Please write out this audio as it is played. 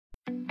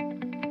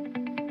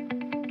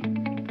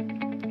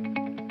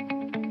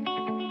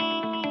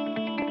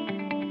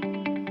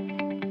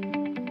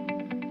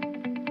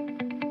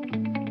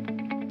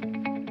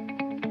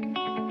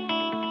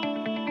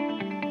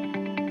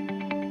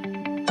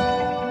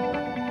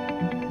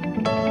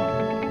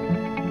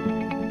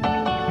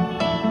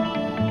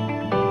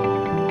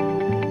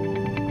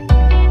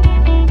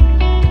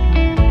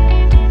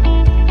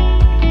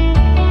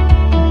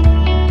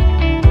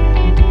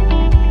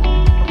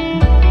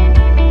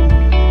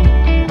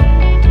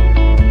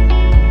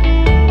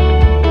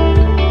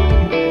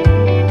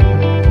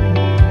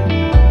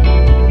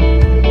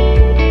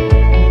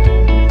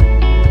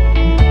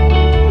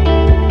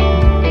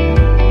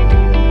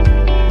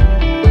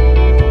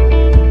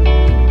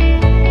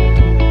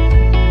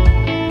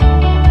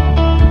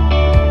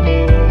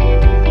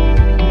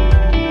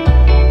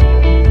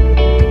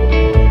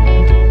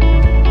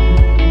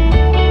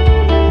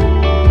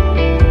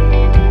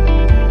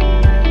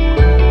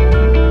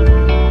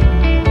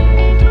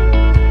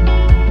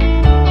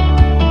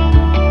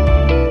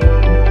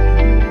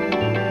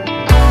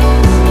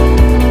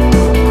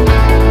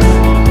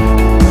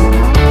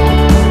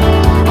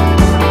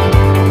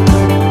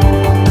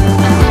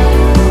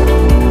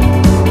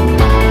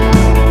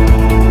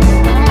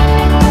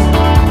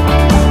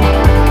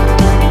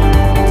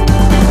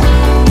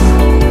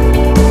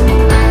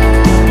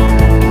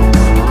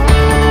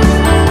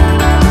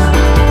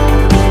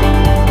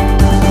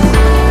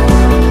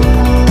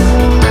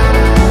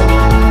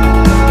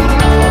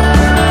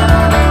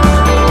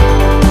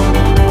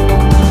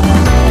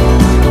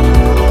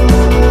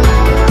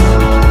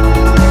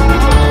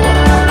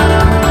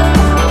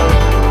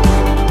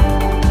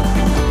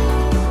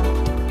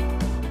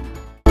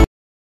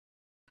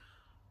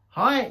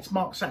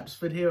Mark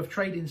Sapsford here of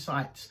Trade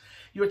Insights.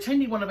 You're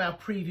attending one of our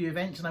preview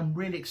events and I'm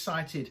really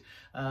excited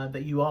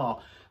that you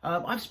are.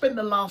 I've spent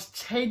the last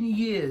 10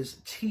 years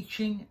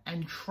teaching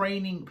and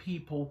training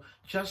people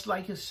just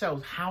like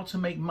yourself how to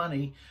make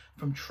money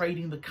from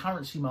trading the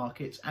currency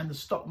markets and the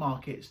stock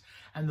markets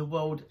and the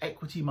world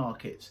equity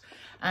markets.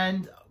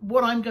 And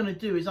what I'm going to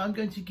do is I'm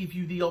going to give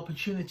you the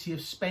opportunity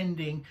of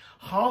spending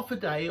half a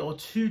day or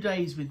 2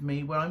 days with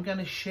me, where I'm going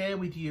to share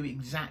with you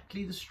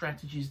exactly the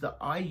strategies that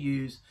I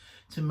use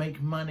to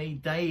make money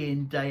day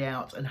in, day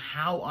out, and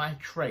how I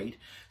trade,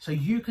 so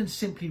you can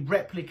simply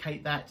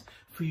replicate that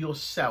for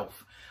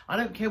yourself. I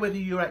don't care whether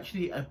you're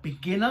actually a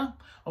beginner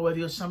or whether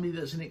you're somebody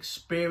that's an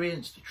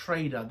experienced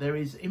trader. There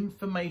is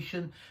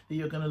information that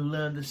you're going to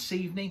learn this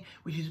evening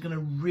which is going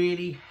to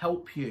really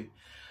help you.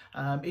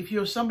 If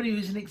you're somebody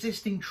who's an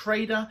existing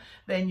trader,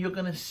 then you're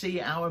going to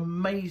see our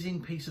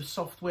amazing piece of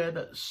software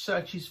that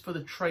searches for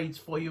the trades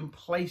for you and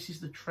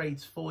places the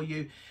trades for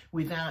you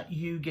without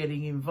you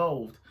getting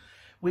involved.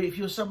 If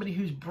you're somebody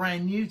who's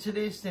brand new to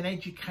this, then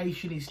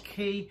education is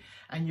key,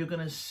 and you're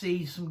going to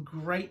see some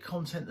great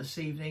content this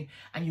evening,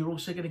 and you're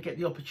also going to get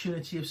the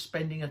opportunity of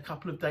spending a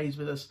couple of days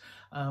with us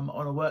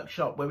on a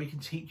workshop where we can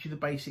teach you the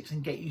basics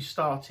and get you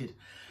started.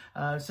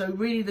 So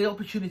really the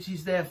opportunity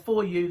is there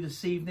for you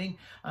this evening.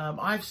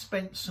 I've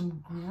spent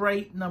some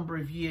great number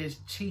of years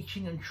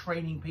teaching and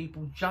training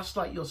people just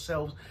like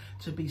yourselves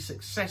to be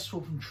successful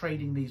from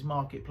trading these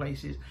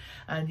marketplaces.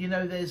 And you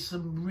know, there's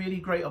some really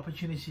great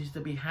opportunities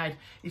to be had,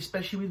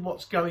 especially with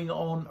what's going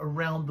on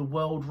around the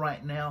world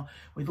right now,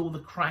 with all the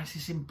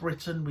crisis in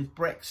Britain, with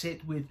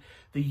Brexit, with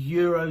the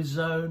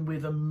Eurozone,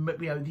 with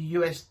the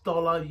US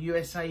dollar,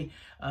 USA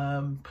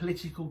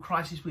political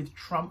crisis with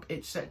Trump,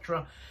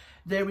 etc.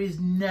 There is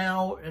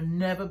now and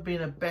never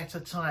been a better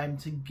time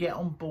to get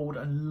on board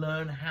and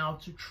learn how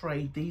to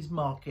trade these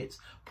markets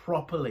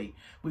properly.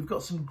 We've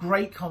got some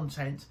great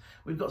content,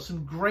 we've got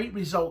some great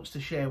results to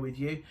share with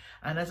you,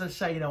 and as I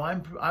say, you know,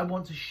 I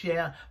want to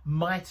share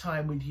my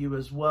time with you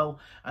as well,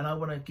 and I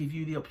want to give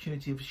you the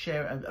opportunity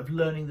of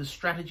learning the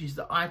strategies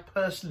that I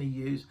personally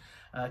use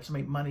to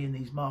make money in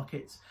these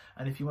markets.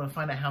 And if you want to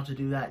find out how to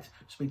do that,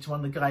 speak to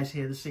one of the guys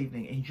here this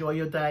evening. Enjoy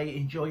your day,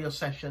 enjoy your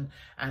session,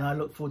 and I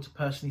look forward to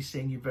personally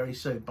seeing you very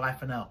soon. Bye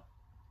for now.